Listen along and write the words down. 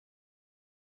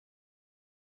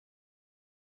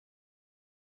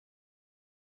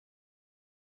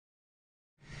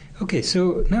Okay,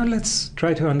 so now let's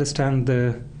try to understand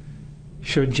the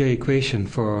Schrödinger equation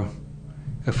for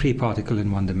a free particle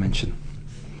in one dimension.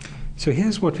 So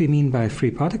here's what we mean by a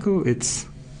free particle. It's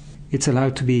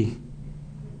allowed to be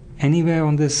anywhere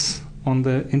on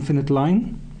the infinite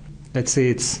line. Let's say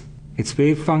its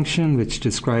wave function, which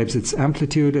describes its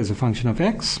amplitude as a function of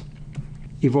x,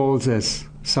 evolves as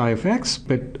psi of x,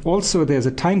 but also there's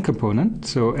a time component.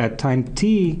 So at time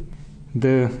t,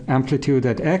 the amplitude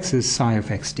at x is psi of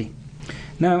xt.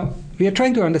 Now, we are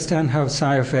trying to understand how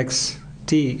psi of xt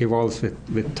evolves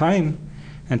with time.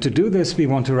 And to do this, we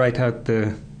want to write out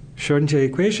the Schrödinger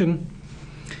equation.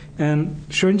 And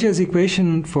Schrödinger's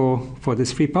equation for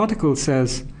this free particle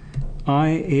says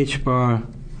I h bar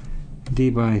d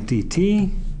by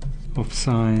dt of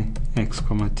psi x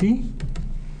comma t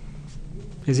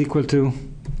is equal to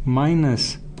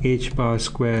minus h bar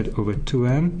squared over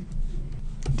 2m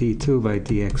d2 by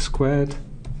dx squared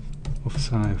of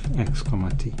psi of x comma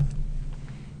t.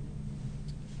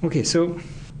 Okay, so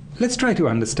let's try to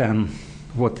understand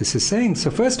what this is saying. So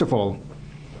first of all,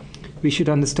 we should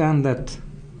understand that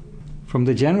from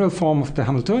the general form of the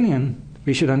Hamiltonian,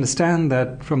 we should understand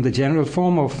that from the general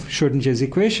form of Schrödinger's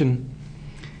equation,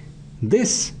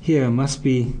 this here must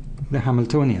be the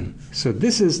Hamiltonian. So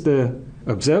this is the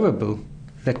observable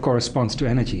that corresponds to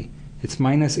energy. It's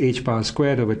minus h bar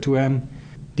squared over 2m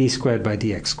d squared by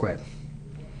dx squared.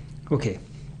 Okay,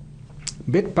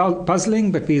 bit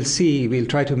puzzling, but we'll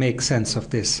try to make sense of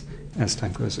this as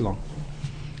time goes along.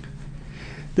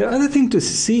 The other thing to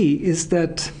see is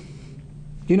that,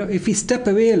 if we step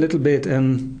away a little bit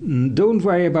and don't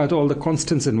worry about all the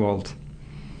constants involved,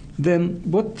 then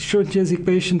what Schrödinger's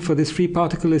equation for this free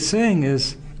particle is saying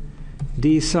is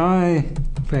d psi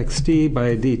of xt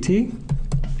by dt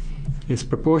is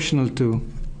proportional to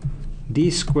d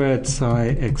squared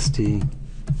psi xt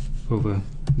over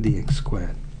dx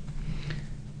squared.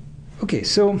 Okay,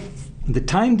 so the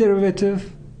time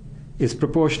derivative is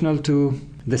proportional to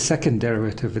the second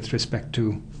derivative with respect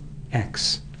to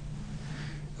x.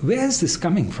 Where is this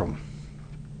coming from?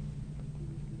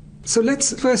 So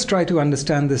let's first try to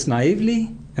understand this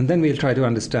naively, and then we'll try to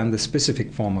understand the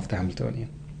specific form of the Hamiltonian.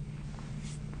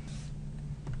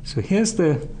 So here's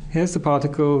the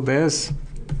particle, there's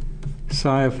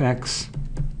psi of x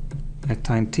at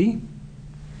time t.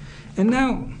 And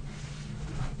now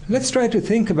let's try to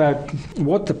think about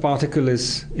what the particle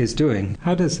is doing.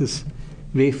 How does this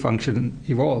wave function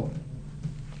evolve?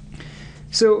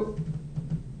 So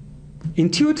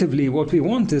intuitively, what we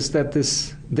want is that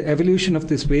the evolution of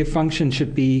this wave function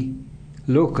should be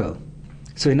local.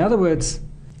 So in other words,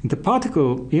 the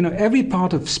particle, every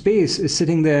part of space is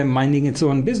sitting there minding its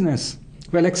own business.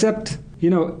 Well, except,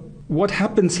 what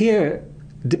happens here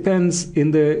depends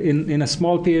in a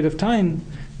small period of time,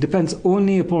 depends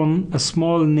only upon a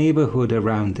small neighborhood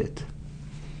around it.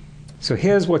 So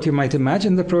here's what you might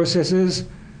imagine the process is.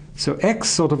 So x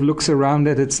sort of looks around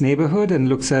at its neighborhood and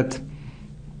looks at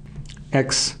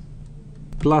x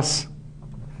plus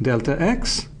delta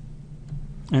x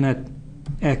and at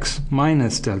x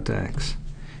minus delta x.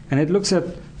 And it looks at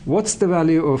what's the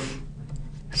value of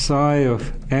psi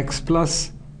of x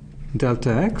plus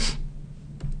delta x.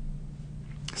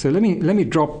 So let me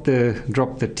drop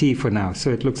the t for now. So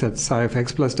it looks at psi of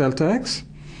x plus delta x.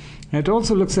 And it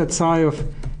also looks at psi of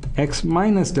x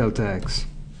minus delta x.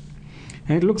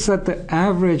 And it looks at the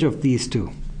average of these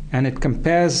two. And it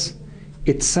compares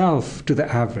itself to the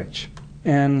average.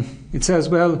 And it says,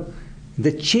 well,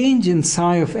 the change in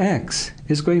psi of x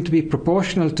is going to be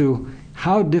proportional to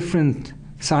how different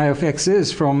psi of x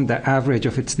is from the average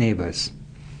of its neighbors.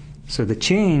 So the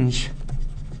change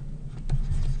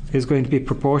is going to be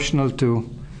proportional to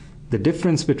the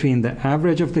difference between the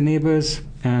average of the neighbors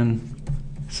and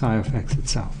psi of x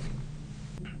itself.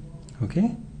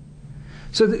 Okay?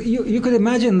 So you could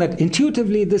imagine that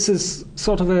intuitively this is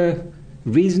sort of a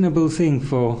reasonable thing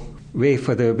for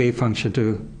the wave function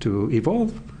to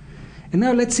evolve. And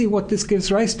now let's see what this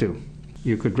gives rise to.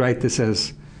 You could write this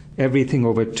as everything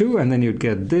over 2, and then you'd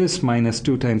get this minus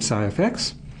 2 times psi of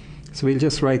x. So we'll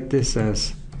just write this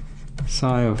as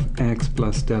psi of x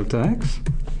plus delta x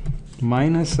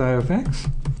minus psi of x,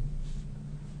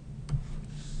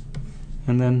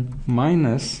 and then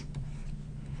minus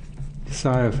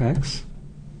psi of x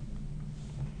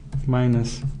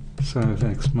minus psi of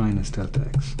x minus delta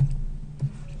x,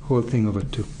 whole thing over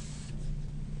 2.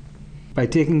 By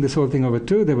taking this whole thing over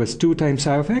 2, there was 2 times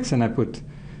psi of x, and I put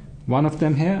one of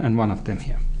them here and one of them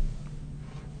here.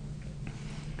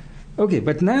 Okay,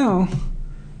 but now,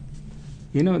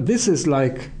 this is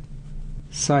like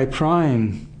psi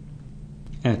prime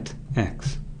at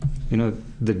x.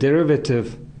 The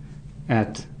derivative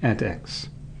at x.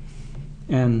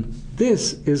 And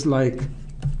this is like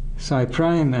psi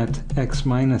prime at x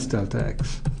minus delta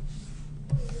x.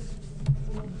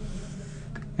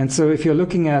 And so if you're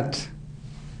looking at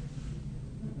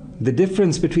the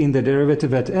difference between the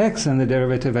derivative at x and the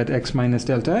derivative at x minus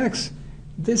delta x,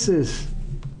 this is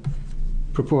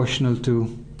proportional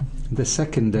to the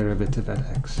second derivative at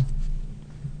x.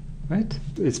 Right?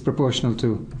 It's proportional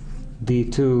to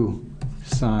d2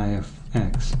 psi of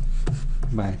x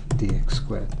by dx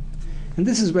squared. And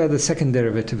this is where the second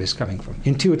derivative is coming from,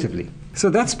 intuitively. So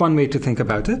that's one way to think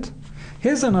about it.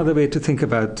 Here's another way to think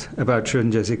about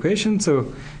Schrödinger's equation.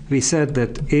 So we said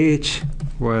that h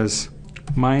was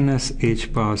minus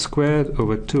h bar squared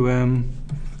over 2m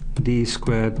d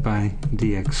squared by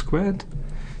dx squared.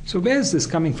 So where's this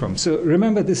coming from? So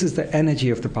remember, this is the energy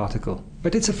of the particle,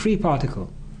 but it's a free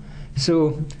particle.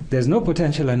 So there's no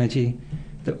potential energy.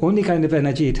 The only kind of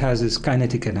energy it has is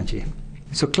kinetic energy.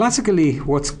 So classically,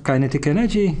 what's kinetic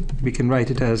energy? We can write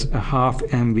it as a half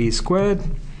mv squared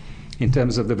in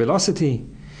terms of the velocity.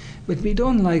 But we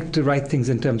don't like to write things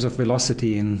in terms of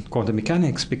velocity in quantum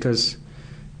mechanics, because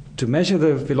to measure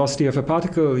the velocity of a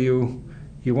particle, you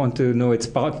want to know its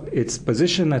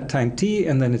position at time t,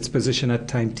 and then its position at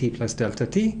time t plus delta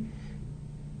t.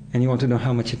 And you want to know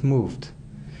how much it moved.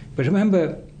 But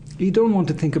remember, you don't want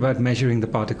to think about measuring the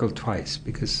particle twice,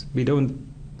 because we don't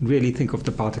really think of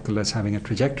the particle as having a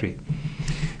trajectory.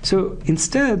 So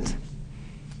instead,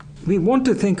 we want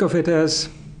to think of it as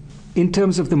in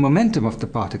terms of the momentum of the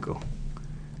particle.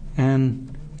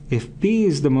 And if p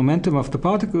is the momentum of the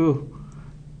particle,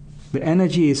 the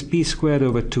energy is p squared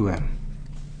over 2m.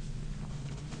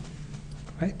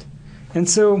 Right? And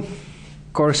so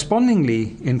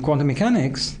correspondingly, in quantum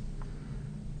mechanics,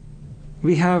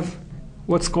 we have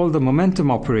what's called the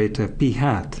momentum operator, p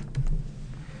hat.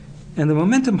 And the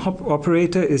momentum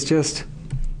operator is just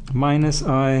minus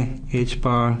I h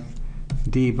bar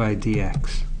d by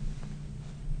dx.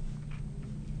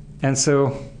 And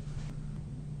so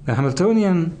the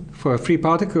Hamiltonian for a free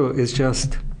particle is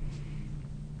just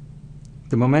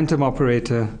the momentum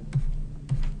operator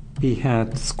p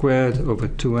hat squared over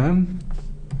 2m,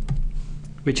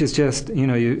 which is just,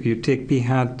 you take p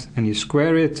hat and you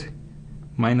square it,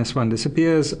 minus 1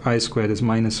 disappears, I squared is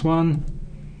minus 1,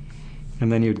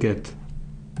 and then you'd get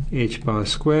h bar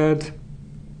squared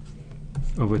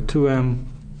over 2m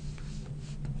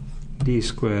d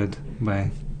squared by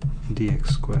dx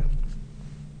squared.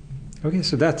 Okay,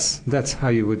 so that's how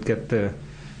you would get the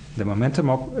momentum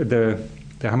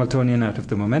the Hamiltonian out of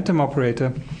the momentum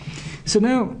operator. So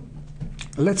now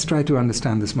let's try to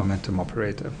understand this momentum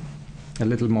operator a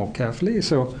little more carefully.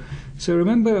 So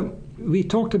remember, we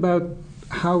talked about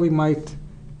how we might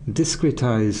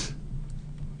discretize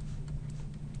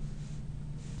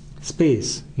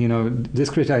space,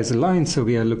 discretize the line. So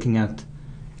we are looking at,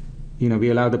 we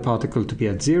allow the particle to be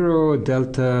at 0,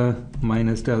 delta,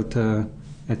 minus delta,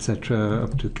 etc.,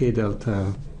 up to k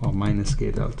delta or minus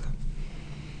k delta.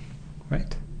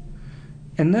 Right?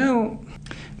 And now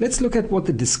let's look at what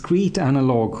the discrete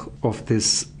analog of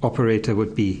this operator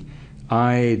would be,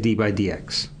 I d by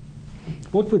dx.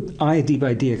 What would I d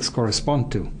by dx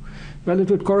correspond to? Well, it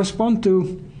would correspond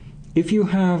to, if you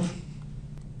have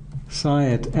psi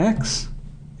at x,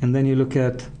 and then you look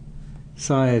at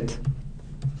psi at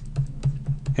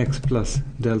x plus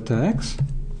delta x.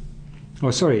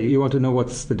 Oh, sorry, you want to know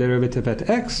what's the derivative at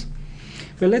x?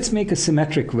 Well, let's make a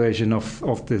symmetric version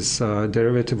of this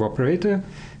derivative operator.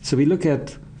 So we look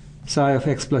at psi of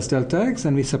x plus delta x,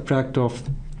 and we subtract off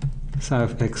psi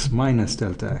of x minus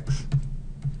delta x.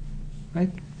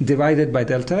 Right? Divided by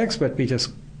delta x, but we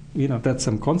just, that's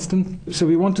some constant. So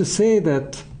we want to say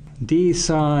that d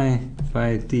psi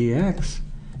by dx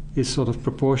is sort of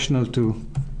proportional to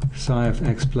psi of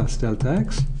x plus delta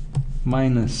x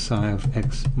minus psi of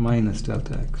x minus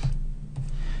delta x.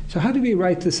 So how do we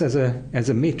write this as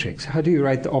a matrix? How do you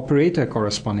write the operator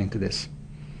corresponding to this?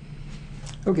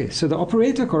 Okay, so the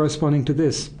operator corresponding to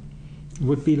this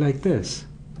would be like this.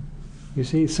 You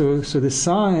see, so the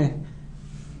psi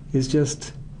is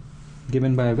just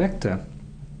given by a vector,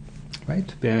 right?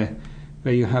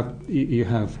 Where you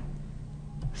have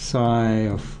psi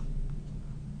of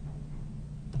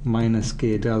minus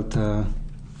k delta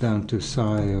down to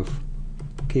psi of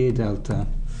k delta,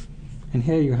 and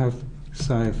here you have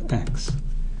psi of x.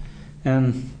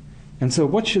 And so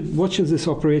what should this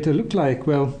operator look like?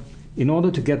 Well, in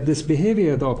order to get this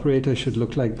behavior, the operator should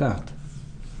look like that.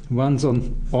 Ones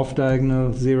on off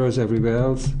diagonal, zeros everywhere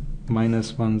else,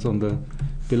 minus ones on the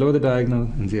below the diagonal,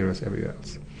 and zeros everywhere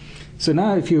else. So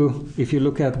now if you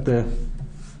look at the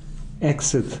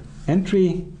xth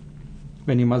entry,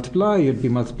 when you multiply, you'd be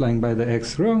multiplying by the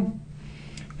x row,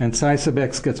 and psi sub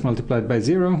x gets multiplied by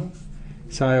 0,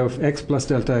 psi of x plus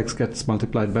delta x gets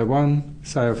multiplied by 1,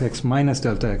 psi of x minus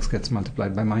delta x gets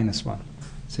multiplied by minus 1.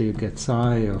 So you get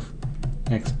psi of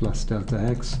x plus delta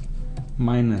x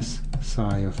minus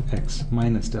psi of x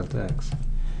minus delta x.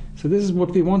 So this is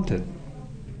what we wanted.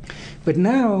 But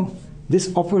now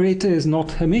this operator is not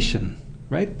Hermitian,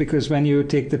 right? Because when you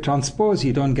take the transpose,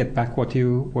 you don't get back what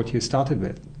you started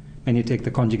with when you take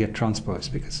the conjugate transpose,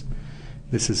 because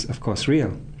this is of course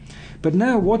real. But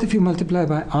now what if you multiply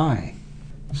by I?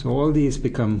 So all these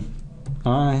become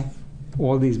I,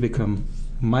 all these become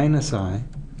minus I.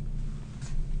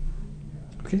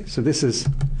 Okay, so this is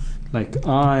like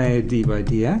I d by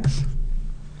dx.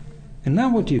 And now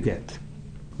what do you get?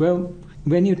 Well,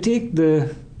 when you take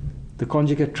the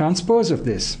conjugate transpose of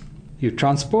this, you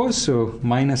transpose, so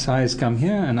minus i's come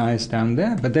here and i's down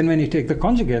there. But then when you take the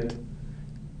conjugate,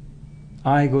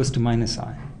 I goes to minus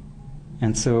I.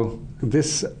 And so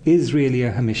this is really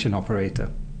a Hermitian operator.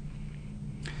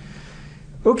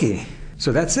 Okay,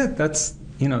 so that's it.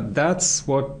 That's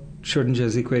what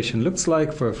Schrödinger's equation looks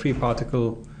like for a free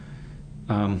particle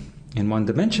in one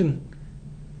dimension.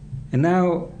 And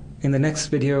now in the next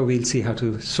video we'll see how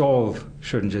to solve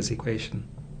Schrödinger's equation.